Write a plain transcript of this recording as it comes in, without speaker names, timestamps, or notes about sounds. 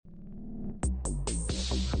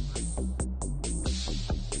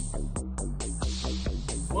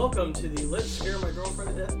Welcome to the Let's Scare My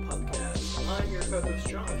Girlfriend to Death podcast. I'm your co-host,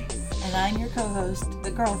 Josh. And I'm your co-host, the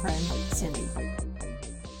girlfriend, Cindy.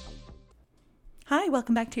 Hi,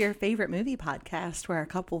 welcome back to your favorite movie podcast, where a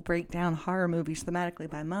couple break down horror movies thematically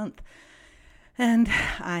by month. And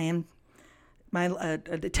my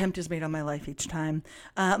attempt is made on my life each time.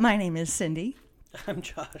 My name is Cindy. I'm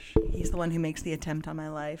Josh. He's the one who makes the attempt on my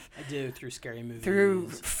life. I do, through scary movies. Through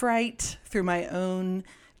fright, through my own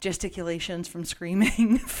gesticulations from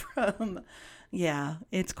screaming,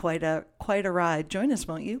 it's quite a ride. Join us,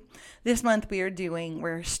 won't you? This month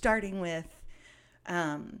we're starting with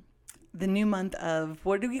the new month of,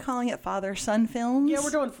 what are we calling it? Father-son films? Yeah, we're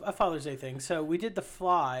doing a Father's Day thing. So we did The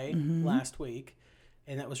Fly last week,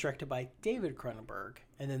 and that was directed by David Cronenberg.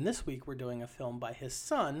 And then this week we're doing a film by his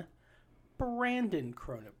son, Brandon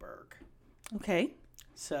Cronenberg. Okay.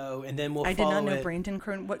 So, and then I did not know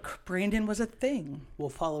what Brandon was a thing. We'll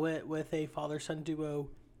follow it with a father-son duo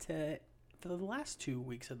for the last 2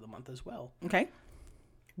 weeks of the month as well. Okay.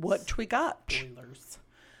 What we got? Spoilers.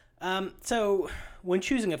 So, when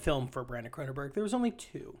choosing a film for Brandon Cronenberg, there was only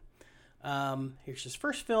two. Here's his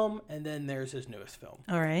first film, and then there's his newest film.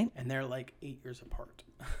 All right. And they're like 8 years apart.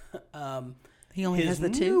 He only has the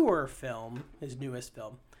two? His newer film, his newest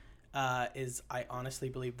film, is, I honestly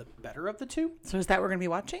believe, the better of the two. So is that what we're going to be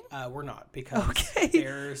watching? We're not, because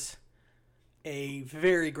there's a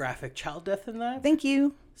very graphic child death in that. Thank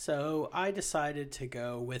you. So I decided to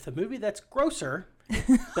go with a movie that's grosser,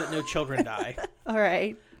 but no children die. All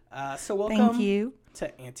right. So welcome Thank you. to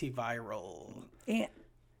Antiviral.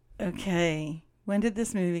 Okay. When did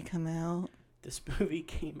this movie come out? This movie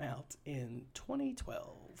came out in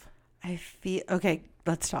 2012. Okay,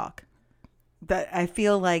 let's talk. I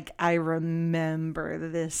feel like I remember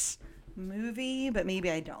this movie, but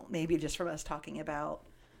maybe I don't. Maybe just from us talking about,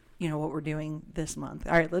 what we're doing this month.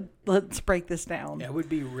 All right, let's break this down. Yeah, I would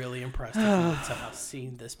be really impressed if you had somehow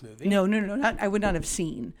seen this movie. No, I would not have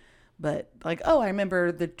seen. But I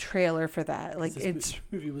remember the trailer for that. This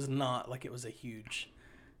movie was not like it was a huge,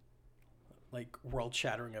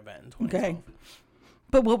 world-shattering event in 2012. Okay.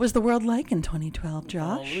 But what was the world like in 2012, Josh?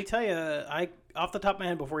 Well, let me tell you, off the top of my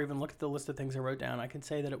head, before I even looked at the list of things I wrote down, I can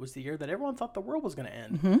say that it was the year that everyone thought the world was going to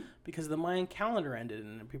end because the Mayan calendar ended,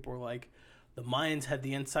 and people were like, the Mayans had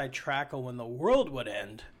the inside track on when the world would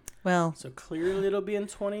end. Well, so clearly it'll be in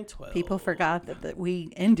 2012. People forgot that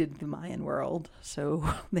we ended the Mayan world, so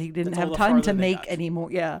they didn't have time to make any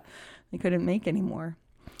more. Yeah, they couldn't make any more.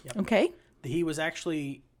 Yep. Okay. He was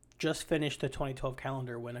actually just finished the 2012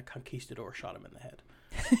 calendar when a conquistador shot him in the head.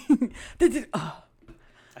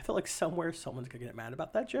 I feel like somewhere someone's going to get mad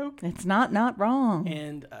about that joke. It's not wrong.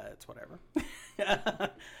 And it's whatever.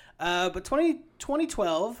 But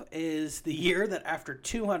 2012 is the year that after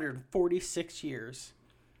 246 years,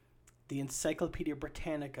 the Encyclopedia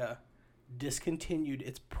Britannica discontinued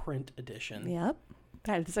its print edition. Yep,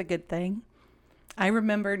 that is a good thing. I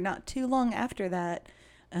remember not too long after that,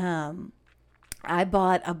 I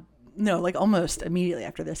bought almost immediately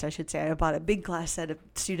after this, I should say, I bought a big class set of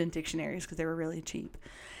student dictionaries because they were really cheap.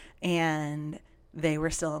 And they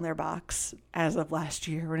were still in their box as of last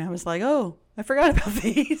year when I was like, oh, I forgot about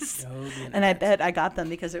these. And I bet I got them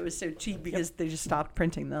because it was so cheap because they just stopped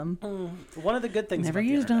printing them. One of the good things Never about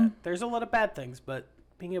used the internet, them. There's a lot of bad things, but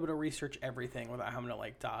being able to research everything without having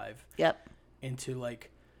to dive into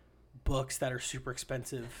books that are super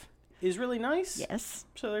expensive is really nice. Yes.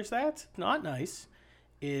 So there's that. Not nice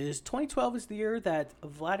is 2012 is the year that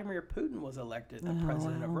Vladimir Putin was elected the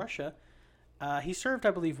president of Russia. He served,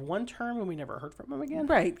 I believe, one term, and we never heard from him again.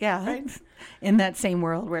 Right, yeah. Right? In that same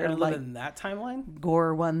world where, in that timeline,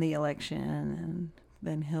 Gore won the election, and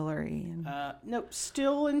then Hillary. And... nope,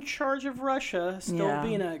 still in charge of Russia, still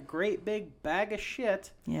being a great big bag of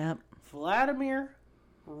shit. Yep. Vladimir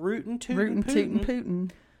Rootin' Tootin'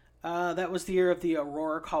 Putin. That was the year of the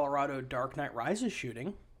Aurora, Colorado Dark Knight Rises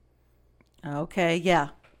shooting. Okay, yeah.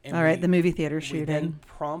 And all right, the movie theater shooting. We then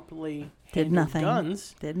promptly did nothing.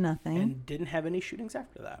 Guns. Did nothing. And didn't have any shootings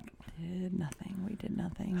after that. Did nothing. We did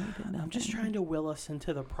nothing. I'm just trying to will us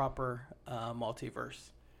into the proper multiverse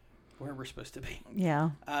where we're supposed to be. Yeah.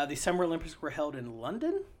 The Summer Olympics were held in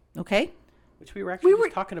London. Okay. Which we were actually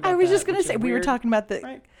talking about. I was just going to say, we were talking about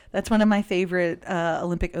that's one of my favorite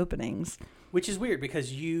Olympic openings. Which is weird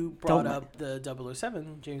because you brought up the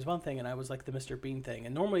 007 James Bond thing, and I was like the Mr. Bean thing,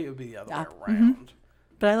 and normally it would be the other way around.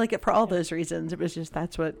 But I like it for all those reasons. It was just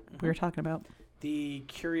that's what we were talking about. The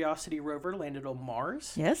Curiosity rover landed on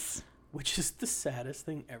Mars. Yes. Which is the saddest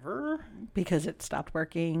thing ever. Because it stopped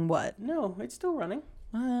working. What? No, it's still running.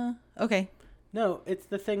 Okay. No, it's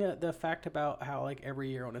the thing, the fact about how like every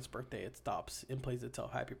year on its birthday it stops and plays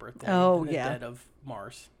itself "Happy Birthday" Oh, in the yeah. dead of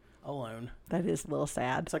Mars, alone. That is a little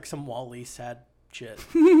sad. It's like some Wall-E sad shit.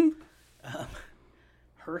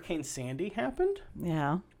 Hurricane Sandy happened.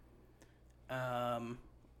 Yeah.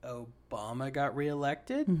 Obama got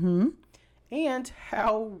reelected. Mm-hmm. And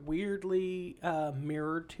how weirdly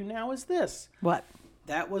mirrored to now is this? What?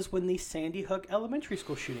 That was when the Sandy Hook Elementary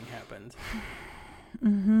School shooting happened.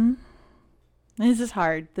 Mm-hmm. This is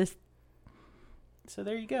hard. So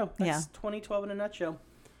there you go. That's 2012 in a nutshell.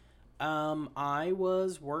 I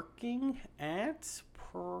was working at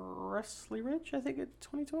Presley Ridge, I think, at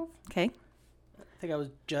 2012. Okay. I think I was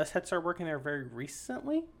just had started working there very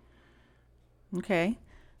recently. Okay.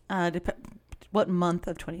 What month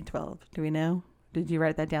of 2012? Do we know? Did you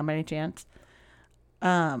write that down by any chance?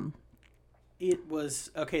 It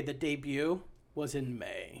was, the debut was in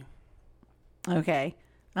May. Okay.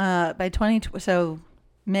 So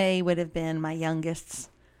May would have been my youngest's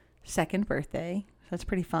second birthday. So that's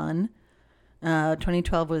pretty fun.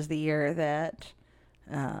 2012 was the year that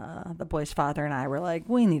the boy's father and I were like,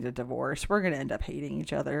 we need a divorce. We're going to end up hating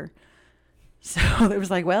each other. So it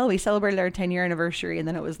was like, well, we celebrated our 10-year anniversary, and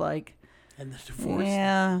then it was like... And the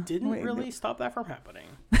divorce didn't really stop that from happening.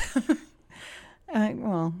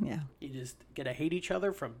 Well, yeah. You just get to hate each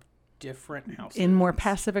other from different houses. In more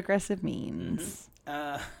passive-aggressive means.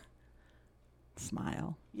 Mm-hmm.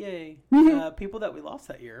 Smile. Yay. People that we lost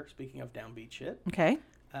that year, speaking of downbeat shit. Okay.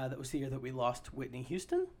 That was the year that we lost Whitney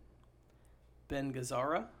Houston, Ben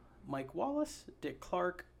Gazzara, Mike Wallace, Dick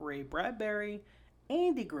Clark, Ray Bradbury,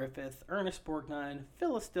 Andy Griffith, Ernest Borgnine,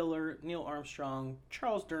 Phyllis Diller, Neil Armstrong,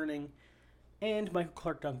 Charles Durning, and Michael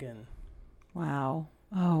Clark Duncan. Wow.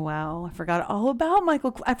 Oh, wow. I forgot all about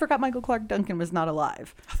Michael. I forgot Michael Clark Duncan was not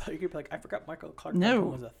alive. I thought you could be like, I forgot Michael Clark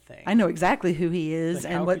Duncan was a thing. I know exactly who he is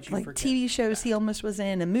and what forget TV shows he almost was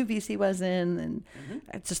in and movies he was in. And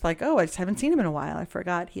it's just like, I just haven't seen him in a while. I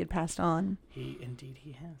forgot he had passed on. Indeed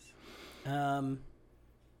he has.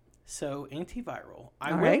 So Antiviral.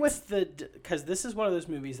 I went with because this is one of those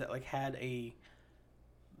movies that like had a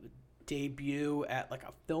debut at like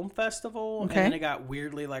a film festival, and then it got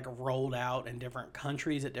weirdly like rolled out in different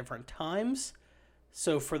countries at different times.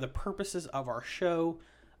 So for the purposes of our show,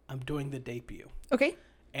 I'm doing the debut. Okay.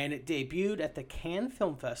 And it debuted at the Cannes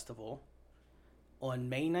Film Festival on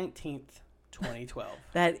May 19th, 2012.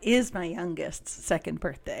 That is my youngest's second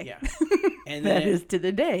birthday. Yeah. And then that is to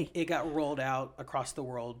the day. It got rolled out across the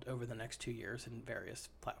world over the next 2 years in various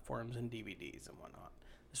platforms and DVDs and whatnot.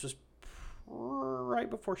 This was right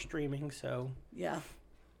before streaming, so... Yeah.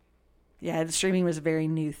 Yeah, the streaming was a very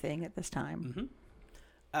new thing at this time.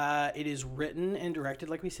 Mm-hmm. It is written and directed,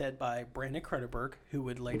 like we said, by Brandon Cronenberg, who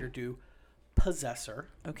would later do Possessor.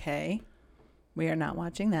 Okay. We are not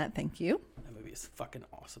watching that, thank you. That movie is fucking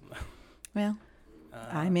awesome, though. Well,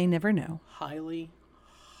 I may never know. Highly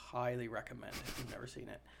recommend if you've never seen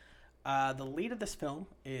it. The lead of this film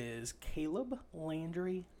is Caleb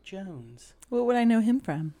Landry Jones. What would I know him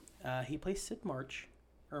from? He plays Sid Marsh.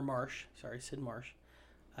 Sid Marsh.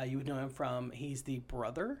 You would know him from, he's the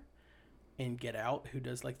brother in Get Out who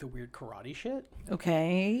does like the weird karate shit.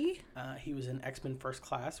 Okay. He was in X-Men First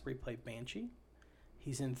Class where he played Banshee.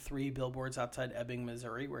 He's in 3 Billboards Outside Ebbing,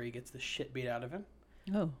 Missouri where he gets the shit beat out of him.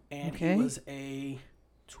 Oh, and he was a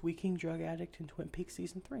tweaking drug addict in Twin Peaks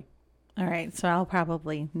Season 3. All right, so I'll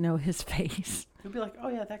probably know his face. You'll be like, oh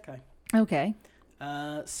yeah, that guy. Okay.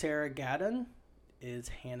 Sarah Gadon is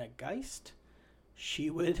Hannah Geist. She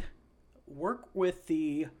would work with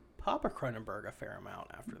the Papa Cronenberg a fair amount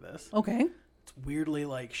after this. Okay. It's weirdly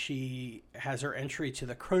like she has her entry to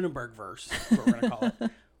the Cronenberg verse, is what we're going to call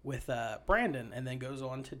it, with Brandon, and then goes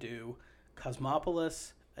on to do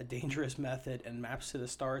Cosmopolis, A Dangerous Method, and Maps to the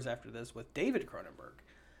Stars after this with David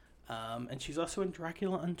Cronenberg. And she's also in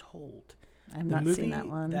Dracula Untold. I've not seen that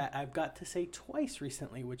one. That I've got to say twice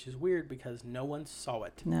recently, which is weird because no one saw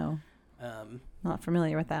it. No. Not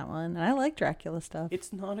familiar with that one. And I like Dracula stuff.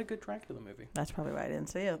 It's not a good Dracula movie. That's probably why I didn't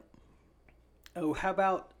see it. Oh, how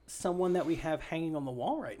about someone that we have hanging on the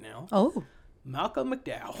wall right now? Oh. Malcolm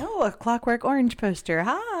McDowell. Oh, a Clockwork Orange poster.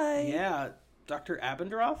 Hi. Yeah. Dr.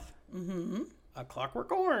 Abendroth. Mm-hmm. A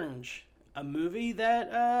Clockwork Orange. A movie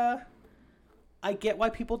that I get why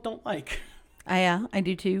people don't like. Yeah, I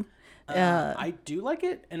do too. I do like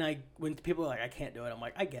it, and when people are like, I can't do it, I'm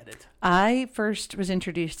like, I get it. I first was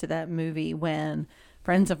introduced to that movie when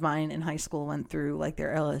friends of mine in high school went through like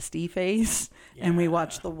their LSD phase, and we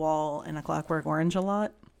watched The Wall and A Clockwork Orange a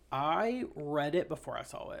lot. I read it before I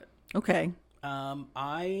saw it. Okay.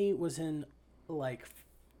 I was in like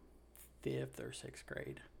 5th or 6th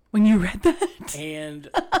grade when you read that, and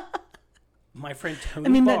my friend Tony I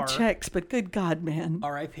mean, Barr, that checks, but good God, man.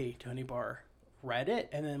 R.I.P. Tony Barr, read it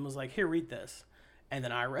and then was like, "Here, read this." And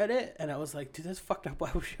then I read it and I was like, "Dude, that's fucked up.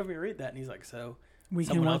 Why would you have me read that?" And he's like, "So We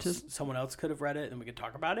can watch someone else could have read it and we could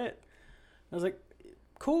talk about it." I was like,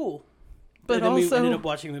 "Cool." But and then also, we ended up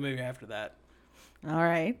watching the movie after that. all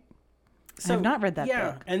right. So, I've not read that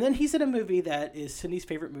book. And then he's in a movie that is Sydney's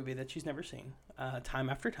favorite movie that she's never seen, Time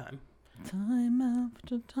After Time. Time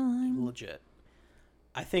after time. Legit.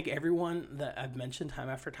 I think everyone that I've mentioned Time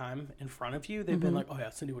After Time in front of you, they've been like, "Oh yeah,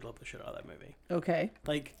 Cindy would love the shit out of that movie." Okay.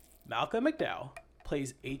 Like, Malcolm McDowell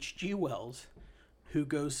plays H.G. Wells, who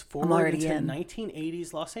goes forward into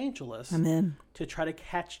 1980s Los Angeles I'm in. to try to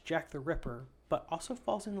catch Jack the Ripper, but also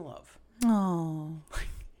falls in love. Oh,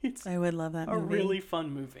 It's I would love that a movie. really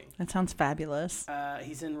fun movie. That sounds fabulous.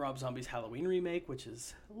 He's in Rob Zombie's Halloween remake, which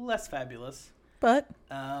is less fabulous. But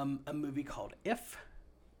A movie called If,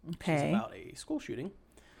 which is okay. about a school shooting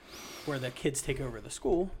where the kids take over the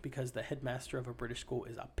school because the headmaster of a British school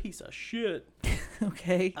is a piece of shit.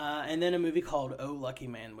 Okay. And then a movie called Oh Lucky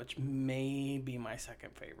Man, which may be my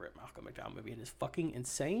second favorite Malcolm McDowell movie. It is fucking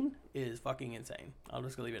insane. It is fucking insane. I'll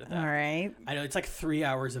just leave it at that. All right. I know it's like 3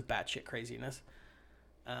 hours of batshit craziness.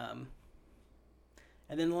 And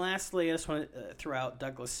then lastly, I just want to throw out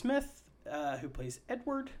Douglas Smith, who plays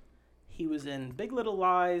Edward. He was in Big Little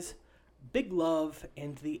Lies, Big Love,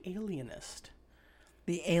 and The Alienist.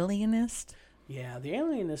 The Alienist? Yeah, The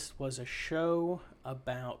Alienist was a show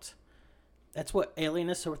about... That's what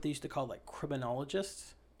alienists are what they used to call like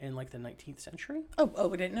criminologists in like the 19th century. Oh,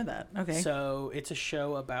 we didn't know that. Okay. So it's a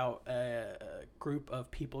show about a group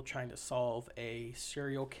of people trying to solve a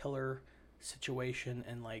serial killer situation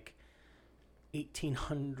in like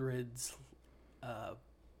 1800s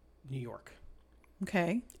New York.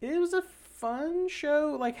 Okay. It was a fun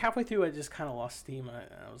show. Like halfway through, I just kind of lost steam.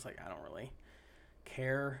 I was like, I don't really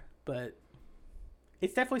care, but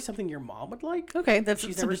it's definitely something your mom would like. Okay, that's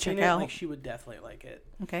She's something never to check seen it. out. Like she would definitely like it.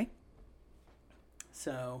 Okay.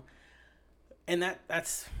 So, and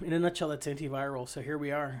that's in a nutshell. That's antiviral. So here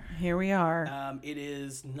we are. Here we are. It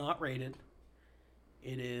is not rated.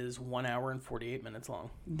 It is 1 hour and 48 minutes long.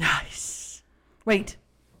 Nice. Wait,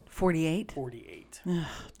 48? 48.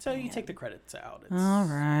 So you take the credits out. It's All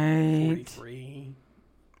right. 43,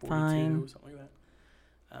 42, Fine. something like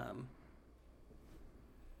that.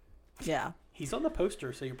 Yeah. He's on the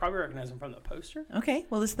poster, so you probably recognize him from the poster. Okay.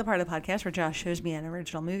 Well, this is the part of the podcast where Josh shows me an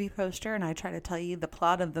original movie poster, and I try to tell you the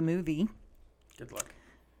plot of the movie. Good luck.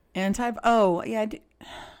 And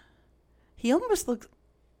he almost looks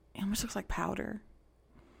like powder.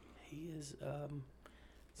 He is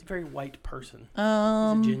he's a very white person. He's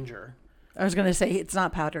I a ginger. was gonna say it's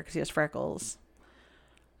not powder because he has freckles.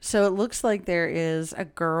 So it looks like there is a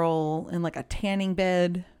girl in like a tanning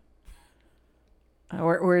bed,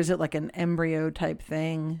 or is it like an embryo type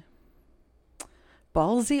thing?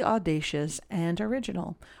 Ballsy, audacious, and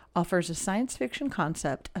original. Offers a science fiction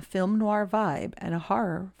concept, a film noir vibe, and a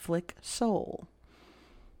horror flick soul.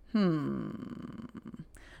 I'm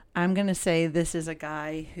going to say this is a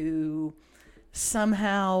guy who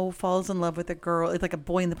somehow falls in love with a girl. It's like a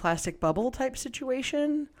boy in the plastic bubble type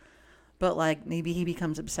situation. But like maybe he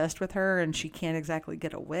becomes obsessed with her and she can't exactly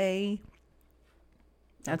get away.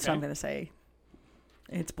 That's what I'm going to say.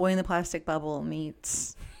 It's boy in the plastic bubble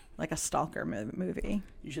meets like a stalker movie.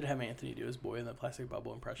 You should have Anthony do his boy in the plastic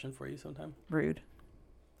bubble impression for you sometime. Rude.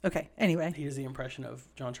 Okay, anyway. He does the impression of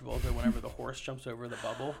John Travolta whenever the horse jumps over the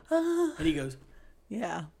bubble. And he goes,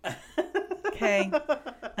 Yeah. Okay.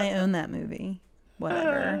 I own that movie.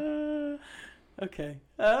 Whatever. Okay.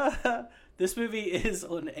 This movie is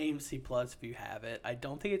on AMC Plus if you have it. I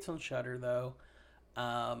don't think it's on Shudder though.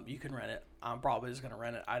 You can rent it. I'm probably just gonna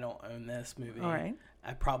rent it. I don't own this movie. All right.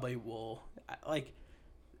 I probably will. Like,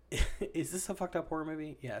 is this a fucked up horror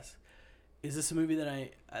movie? Yes. Is this a movie that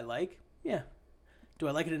I like? Yeah. Do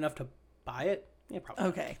I like it enough to buy it? Yeah, probably.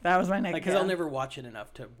 Okay, that was my next. Because I'll never watch it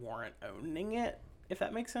enough to warrant owning it, if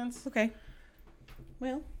that makes sense. Okay.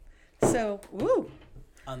 Well, so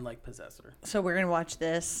Unlike Possessor. So we're gonna watch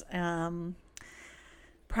this.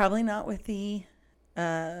 Probably not with the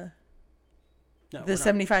No, the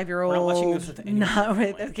 75-year-old. we're not watching this with anyone. Not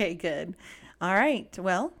with. Okay, good. All right.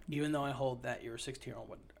 Well. Even though I hold that your 16-year-old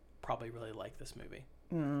would probably really like this movie.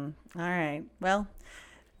 All right. Well,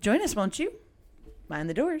 join us, won't you? Mind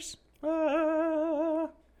the doors.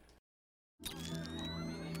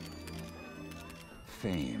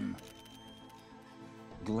 Fame,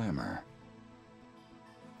 glamour,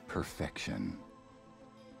 perfection.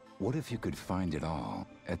 What if you could find it all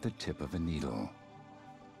at the tip of a needle?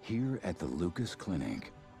 Here at the Lucas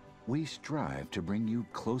Clinic, we strive to bring you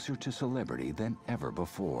closer to celebrity than ever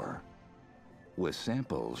before. With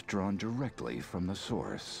samples drawn directly from the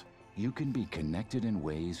source, you can be connected in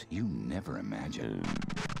ways you never imagined.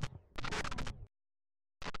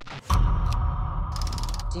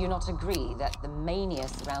 Do you not agree that the mania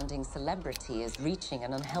surrounding celebrity is reaching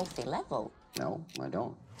an unhealthy level? No, I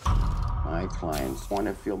don't. My clients want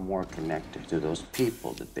to feel more connected to those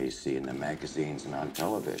people that they see in the magazines and on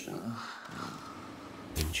television.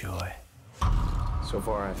 Enjoy. So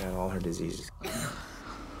far, I've had all her diseases.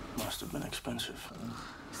 Must have been expensive.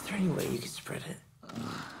 Is there any way you could spread it?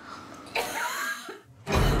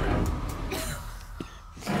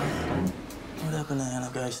 What happened to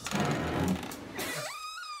Anna Geist?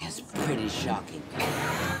 It's pretty shocking.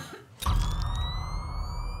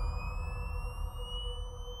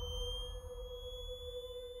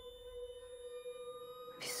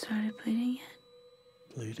 Have you started bleeding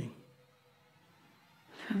yet? Bleeding.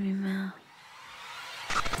 From your mouth.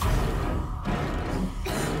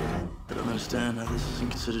 I don't understand how this isn't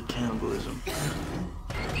considered cannibalism.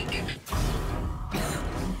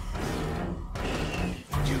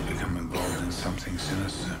 You've become involved in something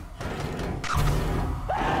sinister.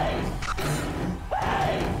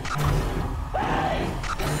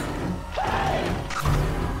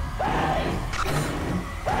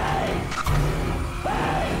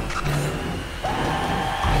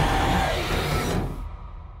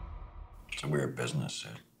 It's a weird business,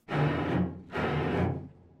 Sid.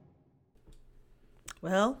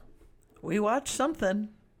 Well, we watched something.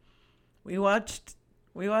 We watched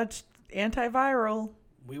Antiviral.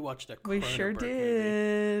 We watched a We sure Cronenberg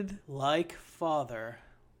did. movie. Like father,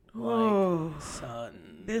 Oh. like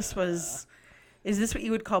son. This was. Is this what you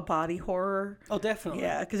would call body horror? Oh, definitely.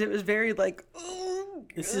 Yeah, because it was very like.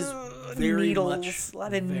 This is very needles, much a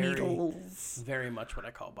lot of very, needles, Very much what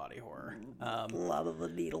I call body horror. a lot of the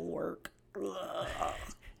needle work.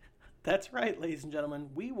 That's right, ladies and gentlemen.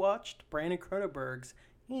 We watched Brandon Cronenberg's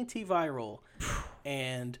Antiviral,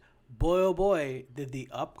 and boy, oh boy, did the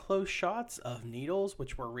up-close shots of needles,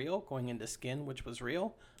 which were real, going into skin, which was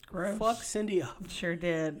real, Gross. fuck Cindy up. Sure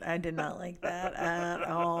did. I did not like that at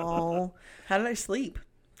all. How did I sleep?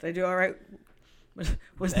 Did I do all right?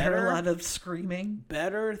 Was there Better. a lot of screaming?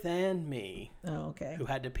 Better than me, Oh, okay. who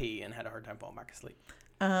had to pee and had a hard time falling back asleep.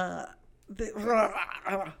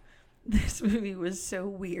 This movie was so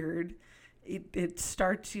weird. It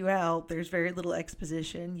starts you out. There's very little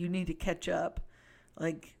exposition. You need to catch up.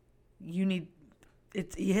 Like you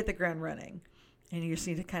hit the ground running, and you just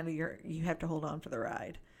need to kind of you have to hold on for the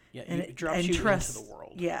ride. Yeah, And it drops you trust, into the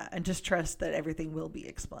world. Yeah, and just trust that everything will be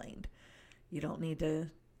explained. You don't need to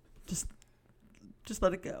just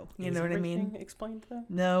let it go. You Is know what I everything mean? explained though?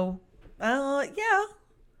 No. Yeah.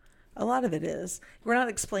 A lot of it is. We're not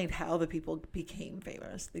explained how the people became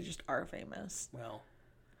famous. They just are famous. Well,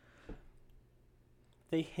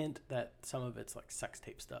 they hint that some of it's like sex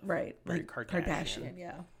tape stuff. Right. Very Like Kardashian.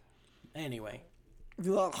 yeah. Anyway,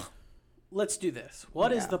 Ugh. let's do this.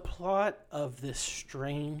 What is Yeah. the plot of this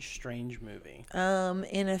strange movie?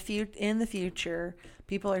 In the future,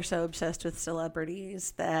 people are so obsessed with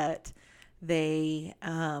celebrities that they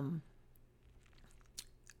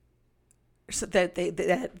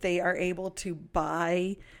they are able to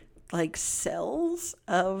buy like cells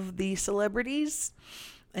of the celebrities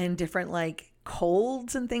and different like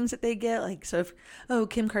colds and things that they get. Like, so if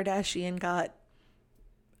Kim Kardashian got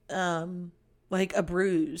like a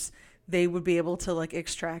bruise, they would be able to like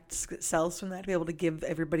extract cells from that to be able to give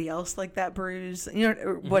everybody else like that bruise,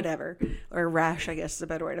 or whatever, or a rash, I guess is a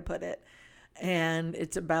better way to put it. And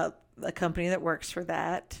it's about a company that works for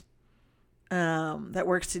that, that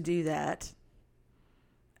works to do that.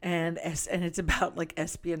 And it's about like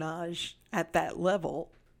espionage at that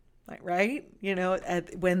level, like, right?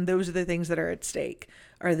 When those are the things that are at stake,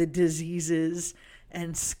 are the diseases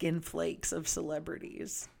and skin flakes of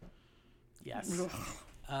celebrities. Yes.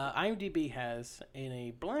 IMDb has, in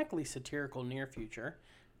a blankly satirical near future,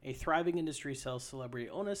 a thriving industry sells celebrity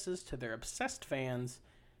illnesses to their obsessed fans.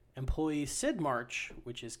 Employee Sid March,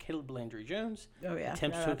 which is Caleb Landry Jones,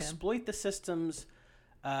 attempts to exploit the systems.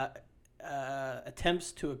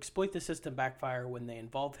 Attempts to exploit the system backfire when they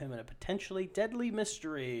involve him in a potentially deadly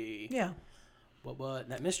mystery. Yeah. What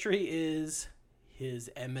that mystery is his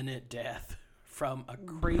imminent death from a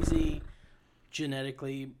crazy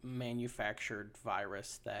genetically manufactured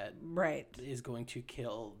virus that is going to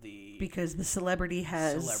kill because the celebrity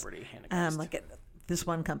has Hannah this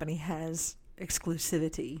one company has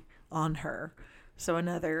exclusivity on her. So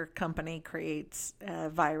another company creates a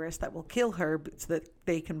virus that will kill her so that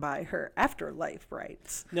they can buy her afterlife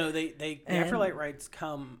rights. No, the afterlife rights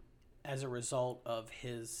come as a result of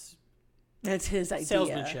his That's his idea.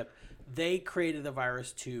 salesmanship. They created the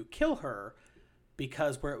virus to kill her,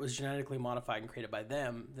 because where it was genetically modified and created by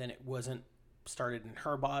them, then it wasn't started in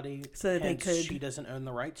her body. So that they hence could... she doesn't own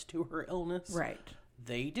the rights to her illness. Right.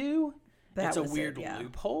 They do. It's a weird yeah.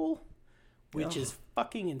 loophole, which is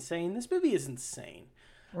fucking insane. This movie is insane.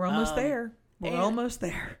 We're almost there. We're almost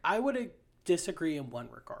there. I would disagree in one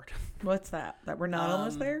regard. What's that? That we're not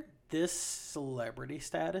almost there? This celebrity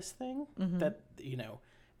status thing that, you know,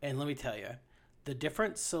 and let me tell you, the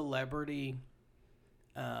different celebrity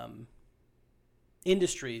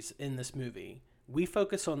industries in this movie, we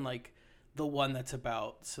focus on like the one that's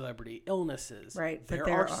about celebrity illnesses. Right. There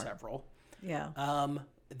are several. Yeah.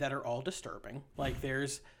 That are all disturbing. Like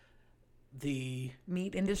there's the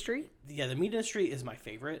meat industry. Yeah, the meat industry is my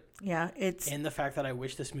favorite. Yeah, it's and the fact that I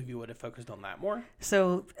wish this movie would have focused on that more.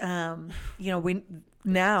 So, you know, we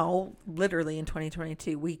now literally in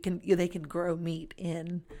 2022 they can grow meat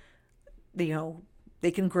in, you know,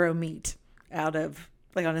 they can grow meat out of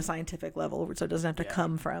like on a scientific level, so it doesn't have to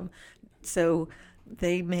come from. So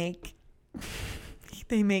they make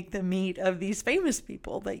the meat of these famous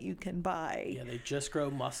people that you can buy. Yeah, they just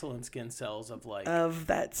grow muscle and skin cells of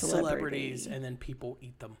that celebrities, and then people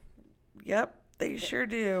eat them. Yep, they sure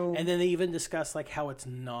do. And then they even discuss like how it's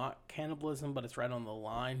not cannibalism, but it's right on the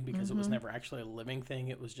line because it was never actually a living thing.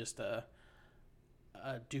 It was just a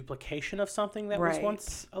duplication of something that was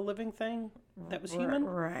once a living thing that was human.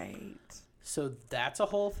 Right. So that's a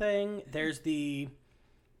whole thing. There's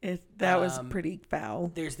that was pretty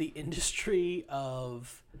foul. There's the industry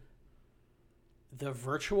of the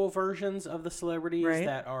virtual versions of the celebrities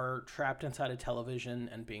that are trapped inside a television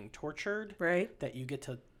and being tortured. Right. That you get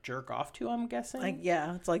to jerk off to, I'm guessing. Like,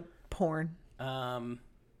 yeah, it's like porn.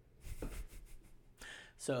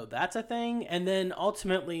 So that's a thing. And then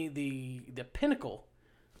ultimately the pinnacle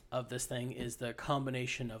of this thing is the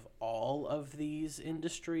combination of all of these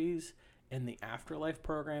industries in the Afterlife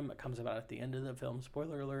program that comes about at the end of the film,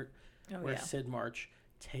 spoiler alert, where Sid March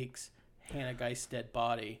takes Hannah Geist's dead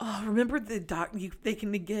body. Oh, remember they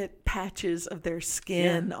can get patches of their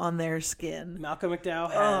skin on their skin. Malcolm McDowell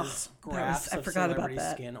has grafts of celebrity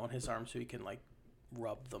skin on his arm so he can, like,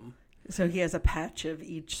 rub them. So he has a patch of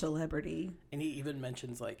each celebrity. And he even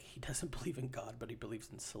mentions, like, he doesn't believe in God, but he believes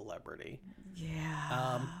in celebrity.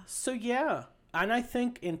 Yeah. So, yeah. And I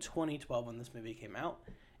think in 2012 when this movie came out,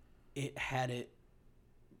 it had it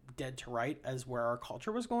dead to right as where our culture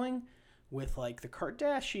was going with like the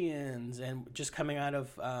Kardashians and just coming out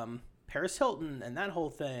of Paris Hilton and that whole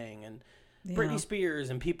thing and Britney Spears,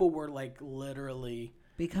 and people were like literally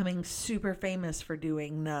becoming super famous for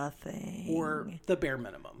doing nothing or the bare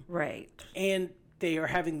minimum. Right. And they are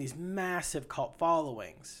having these massive cult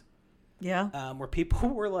followings. Yeah. Where people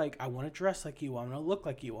were like, I want to dress like you. I want to look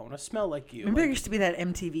like you. I want to smell like you. Remember there used to be that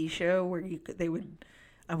MTV show where they would...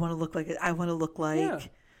 I want to look like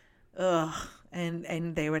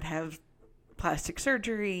and they would have plastic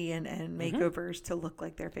surgery and makeovers to look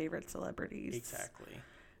like their favorite celebrities. Exactly.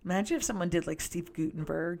 Imagine if someone did like Steve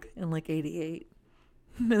Guttenberg in like 88.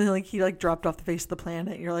 And then like he like dropped off the face of the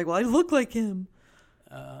planet. And you're like, well, I look like him.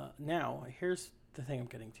 Now, here's the thing I'm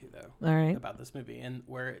getting to though. All right. About this movie and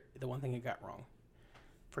where the one thing it got wrong.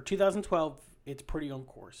 For 2012, it's pretty on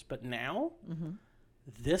course. But now...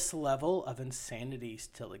 this level of insanity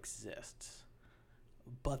still exists,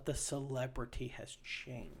 but the celebrity has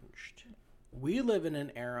changed. We live in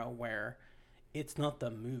an era where it's not the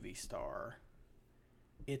movie star,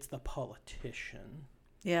 it's the politician.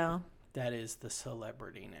 Yeah. That is the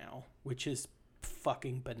celebrity now, which is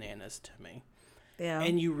fucking bananas to me. Yeah.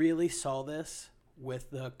 And you really saw this with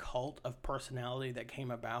the cult of personality that came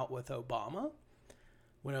about with Obama.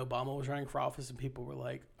 When Obama was running for office and people were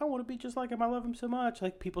like, I want to be just like him. I love him so much.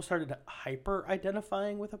 Like people started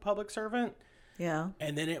hyper-identifying with a public servant. Yeah.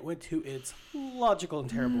 And then it went to its logical and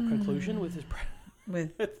terrible conclusion with his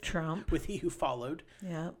with Trump. With he who followed.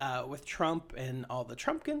 Yeah. With Trump and all the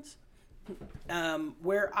Trumpkins.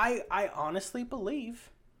 Where I honestly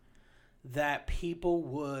believe that people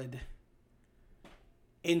would,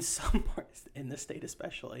 in some parts, in this state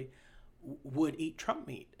especially, would eat Trump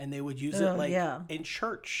meat, and they would use it in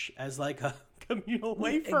church as like a communal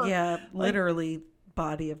wafer. Yeah, literally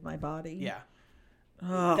body of my body. Yeah.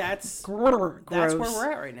 That's where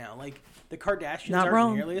we're at right now. Like the Kardashians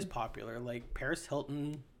aren't nearly as popular. Like Paris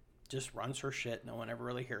Hilton just runs her shit. No one ever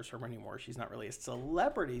really hears from her anymore. She's not really a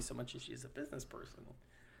celebrity so much as she's a business person.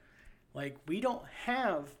 Like we don't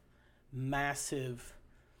have massive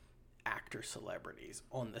actor celebrities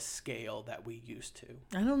on the scale that we used to.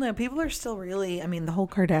 I don't know. People are still really, I mean, the whole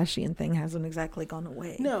Kardashian thing hasn't exactly gone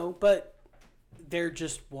away. No, but they're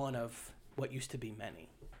just one of what used to be many.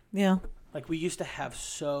 Yeah. Like we used to have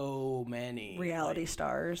so many reality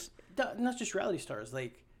stars. not just reality stars,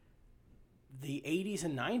 like the 80s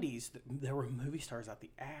and 90s, there were movie stars out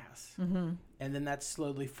the ass. Mm-hmm. And then that's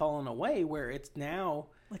slowly fallen away where it's now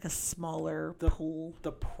like a smaller pool.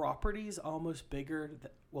 The property is almost bigger.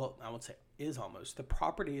 Well, I would say is almost. The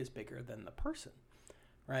property is bigger than the person,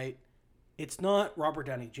 right? It's not Robert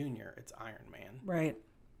Downey Jr., it's Iron Man. Right.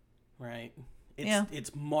 Right?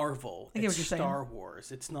 It's Marvel. I get it's what you're Star saying.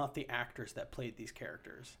 Wars. It's not the actors that played these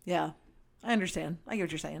characters. Yeah. I understand. I get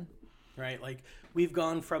what you're saying. Right? Like, we've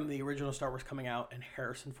gone from the original Star Wars coming out and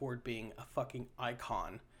Harrison Ford being a fucking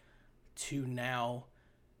icon to now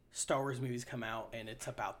Star Wars movies come out and it's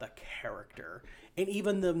about the character. And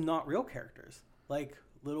even the not real characters. Like,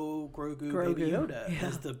 little Grogu. Baby Yoda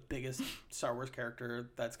is the biggest Star Wars character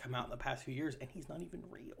that's come out in the past few years, and he's not even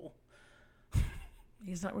real.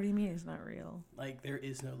 He's not. What do you mean he's not real? Like, there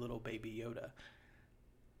is no little Baby Yoda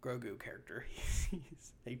Grogu character.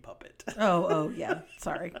 He's a puppet. Oh, yeah.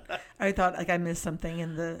 Sorry, I thought like I missed something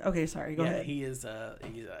in the. Okay, sorry. Go ahead. He is a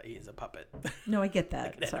puppet. No, I get that.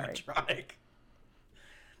 Like an Sorry. animatronic.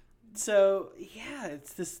 So yeah,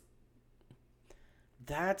 it's this.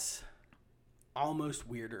 That's almost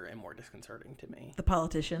weirder and more disconcerting to me. The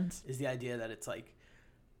politicians is the idea that it's like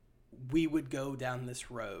we would go down this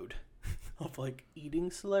road of like eating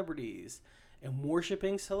celebrities and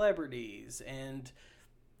worshiping celebrities and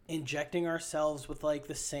injecting ourselves with like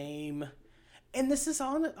the same. And this is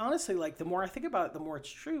honestly, like, the more I think about it, the more it's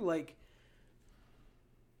true. Like,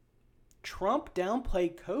 Trump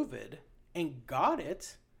downplayed COVID and got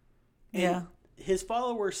it. And yeah. His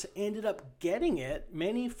followers ended up getting it,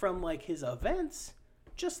 many from like his events,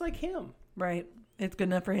 just like him. Right. It's good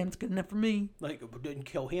enough for him. It's good enough for me. Like, if it didn't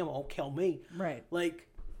kill him, it'll kill me. Right. Like,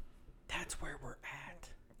 that's where we're at.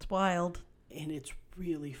 It's wild. And it's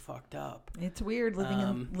really fucked up. It's weird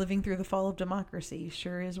living through the fall of democracy.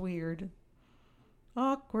 Sure is weird.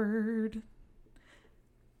 Awkward.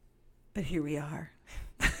 But here we are.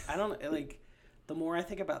 I don't, like, the more I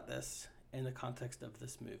think about this in the context of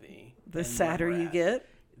this movie, the sadder you get.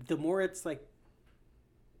 The more it's like,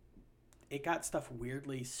 it got stuff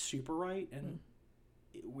weirdly super right and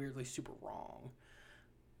weirdly super wrong.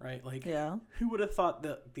 Right? Like, yeah. Who would have thought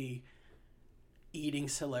that the eating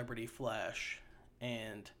celebrity flesh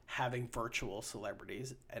and having virtual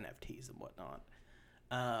celebrities, NFTs and whatnot,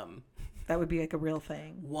 that would be like a real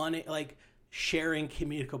thing. One, like, sharing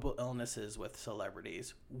communicable illnesses with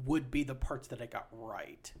celebrities would be the parts that it got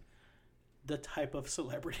right. The type of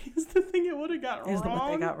celebrity is the thing it would have got wrong.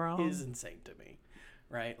 What they got wrong is insane to me,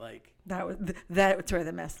 right? Like, that's where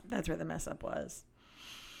the mess up was.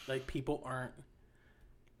 Like, people aren't.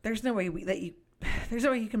 There's no way there's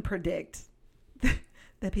no way you can predict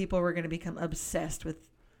that people were going to become obsessed with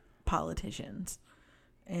politicians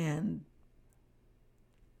and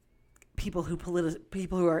people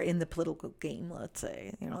who are in the political game. Let's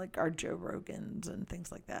say, like our Joe Rogans and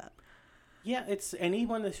things like that. Yeah, it's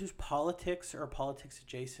anyone whose politics or politics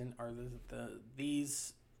adjacent are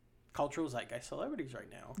these cultural zeitgeist celebrities right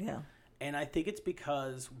now. Yeah. And I think it's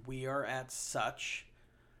because we are at such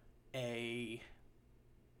a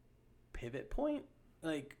pivot point.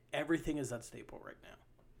 Like, everything is unstable right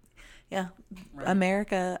now. Yeah. Right.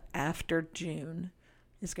 America after June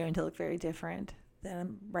is going to look very different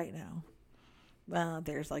than right now.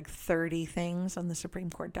 There's like 30 things on the Supreme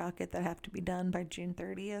Court docket that have to be done by June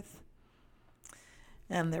 30th.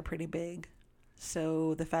 And they're pretty big.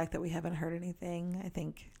 So the fact that we haven't heard anything, I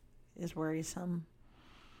think, is worrisome.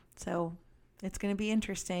 So it's going to be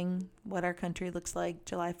interesting what our country looks like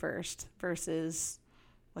July 1st versus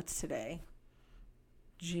what's today?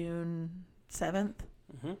 June 7th?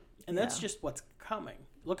 Mm-hmm. And that's just what's coming.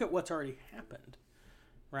 Look at what's already happened,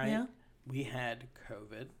 right? Yeah. We had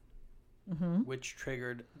COVID, which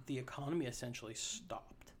triggered the economy essentially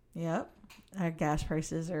stopped. Yep. Our gas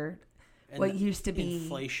prices are... And what used to be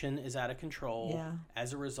inflation is out of control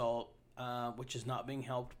as a result, which is not being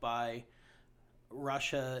helped by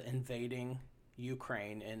Russia invading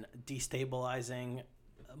Ukraine and destabilizing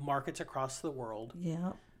markets across the world.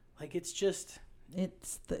 Yeah, like it's just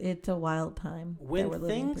it's a wild time when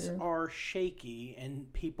things are shaky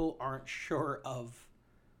and people aren't sure of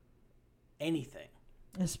anything.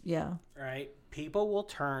 Yeah, right. People will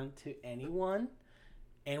turn to anyone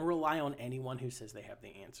and rely on anyone who says they have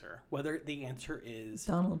the answer, whether the answer is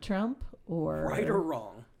Donald Trump or right or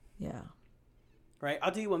wrong. Yeah. Right.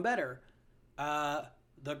 I'll do you one better.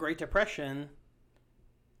 The Great Depression,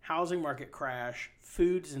 housing market crash,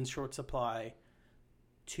 food's in short supply.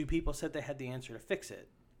 Two people said they had the answer to fix it.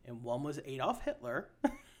 And one was Adolf Hitler.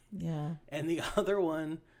 Yeah. And the other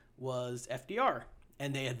one was FDR.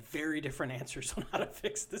 and they had very different answers on how to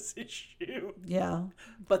fix this issue. Yeah.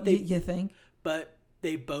 But you think? But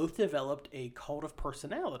they both developed a cult of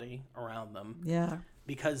personality around them. Yeah.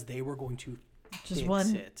 Because they were going to just fix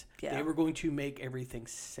it. Yeah. They were going to make everything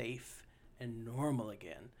safe and normal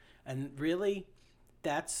again. And really,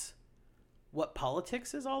 that's what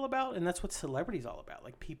politics is all about, and that's what celebrity is all about.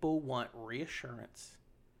 Like, people want reassurance.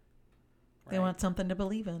 Right? They want something to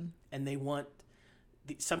believe in. And they want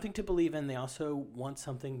something to believe in. They also want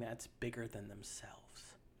something that's bigger than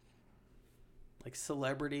themselves. Like,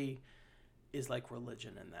 celebrity is like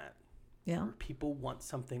religion in that. Yeah. Where people want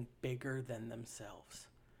something bigger than themselves.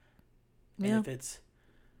 Yeah. And if it's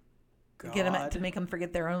God, get them to make them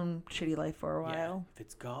forget their own shitty life for a while. Yeah, if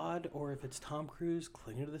it's God or if it's Tom Cruise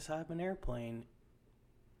clinging to the side of an airplane,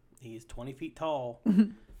 he's 20 feet tall.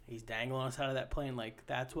 He's dangling on the side of that plane. Like,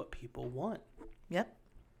 that's what people want. Yep.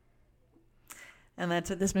 And that's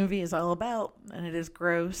what this movie is all about. And it is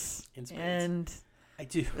gross. And I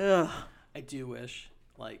do wish,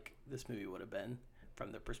 like, this movie would have been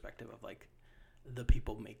from the perspective of, like, the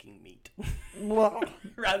people making meat.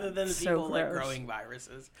 Rather than the people, like, growing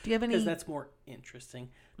viruses. Do you have any? Because that's more interesting.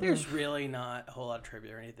 There's really not a whole lot of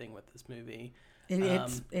trivia or anything with this movie. It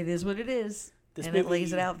is what it is. And it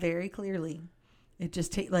lays it out very clearly. It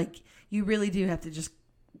just you really do have to just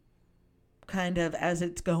kind of, as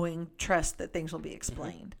it's going, trust that things will be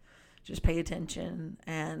explained. Just pay attention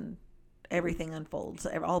and everything unfolds.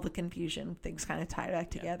 All the confusion, things kind of tie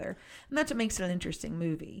back together. And that's what makes it an interesting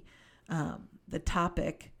movie. The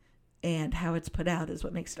topic and how it's put out is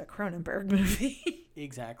what makes it a Cronenberg movie.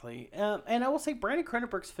 Exactly. And I will say Brandon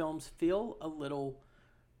Cronenberg's films feel a little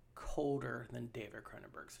colder than David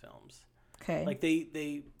Cronenberg's films. Okay. Like,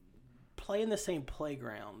 they play in the same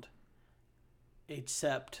playground,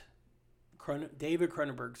 except David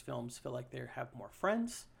Cronenberg's films feel like they have more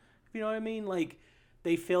friends. If you know what I mean? Like,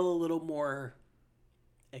 they feel a little more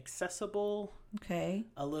accessible. Okay.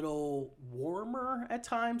 A little warmer at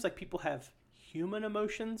times. Like, people have human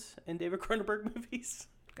emotions in David Cronenberg movies.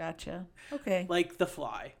 Gotcha. Okay. Like The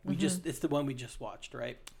Fly. It's the one we just watched,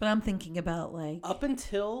 right? But I'm thinking about, like, up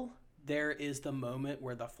until there is the moment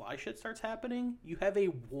where the fly shit starts happening, you have a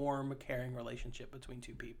warm, caring relationship between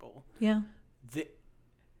two people. Yeah.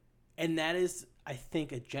 And that is, I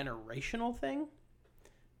think, a generational thing.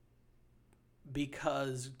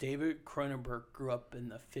 Because David Cronenberg grew up in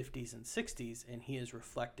the 50s and 60s, and he is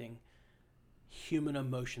reflecting human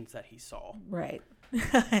emotions that he saw. Right.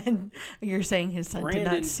 And you're saying his son did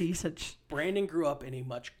not see such... Brandon grew up in a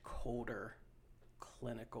much colder,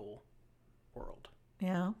 clinical world.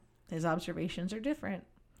 Yeah. His observations are different.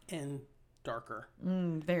 And darker.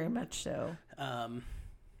 Very much so.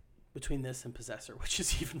 Between this and Possessor, which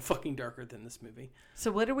is even fucking darker than this movie.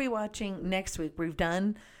 So what are we watching next week? We've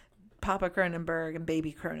done Papa Cronenberg and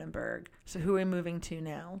Baby Cronenberg. So who are we moving to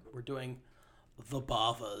now? We're doing The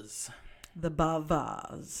Bavas. The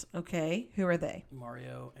Bavas. Okay. Who are they?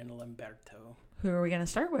 Mario and Lamberto. Who are we going to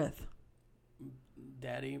start with?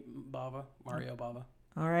 Daddy Bava. Mario Bava.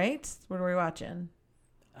 All right. What are we watching?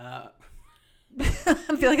 I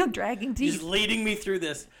feel like I'm dragging teeth. He's leading me through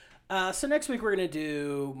this. So next week we're going to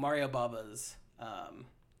do Mario Bava's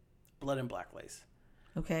Blood and Black Lace.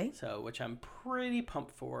 Okay. So, which I'm pretty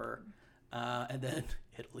pumped for. And then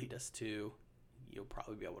it'll lead us to, you'll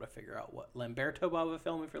probably be able to figure out what Lamberto Bava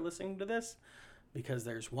film if you're listening to this, because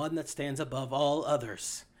there's one that stands above all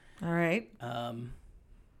others. All right.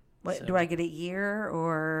 Do I get a year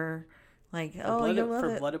or like, Blood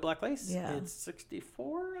it? and Black Lace? Yeah. It's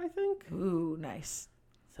 64, I think. Ooh, nice.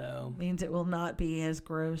 So means it will not be as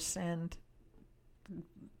gross and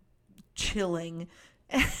chilling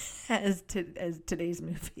as today's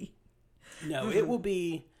movie. No, it will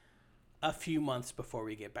be a few months before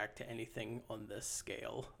we get back to anything on this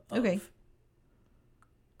scale of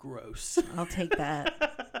gross. I'll take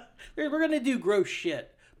that. We're going to do gross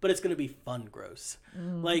shit, but it's going to be fun gross.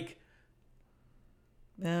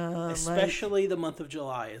 Especially the month of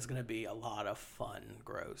July is going to be a lot of fun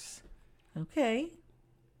gross. Okay.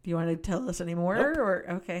 Do you want to tell us any more? Nope. Or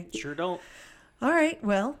okay. Sure don't. All right.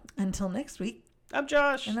 Well, until next week. I'm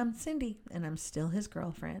Josh. And I'm Cindy. And I'm still his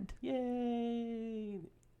girlfriend. Yay.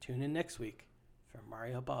 Tune in next week for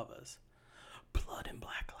Mario Bava's Blood and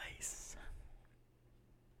Black Lace.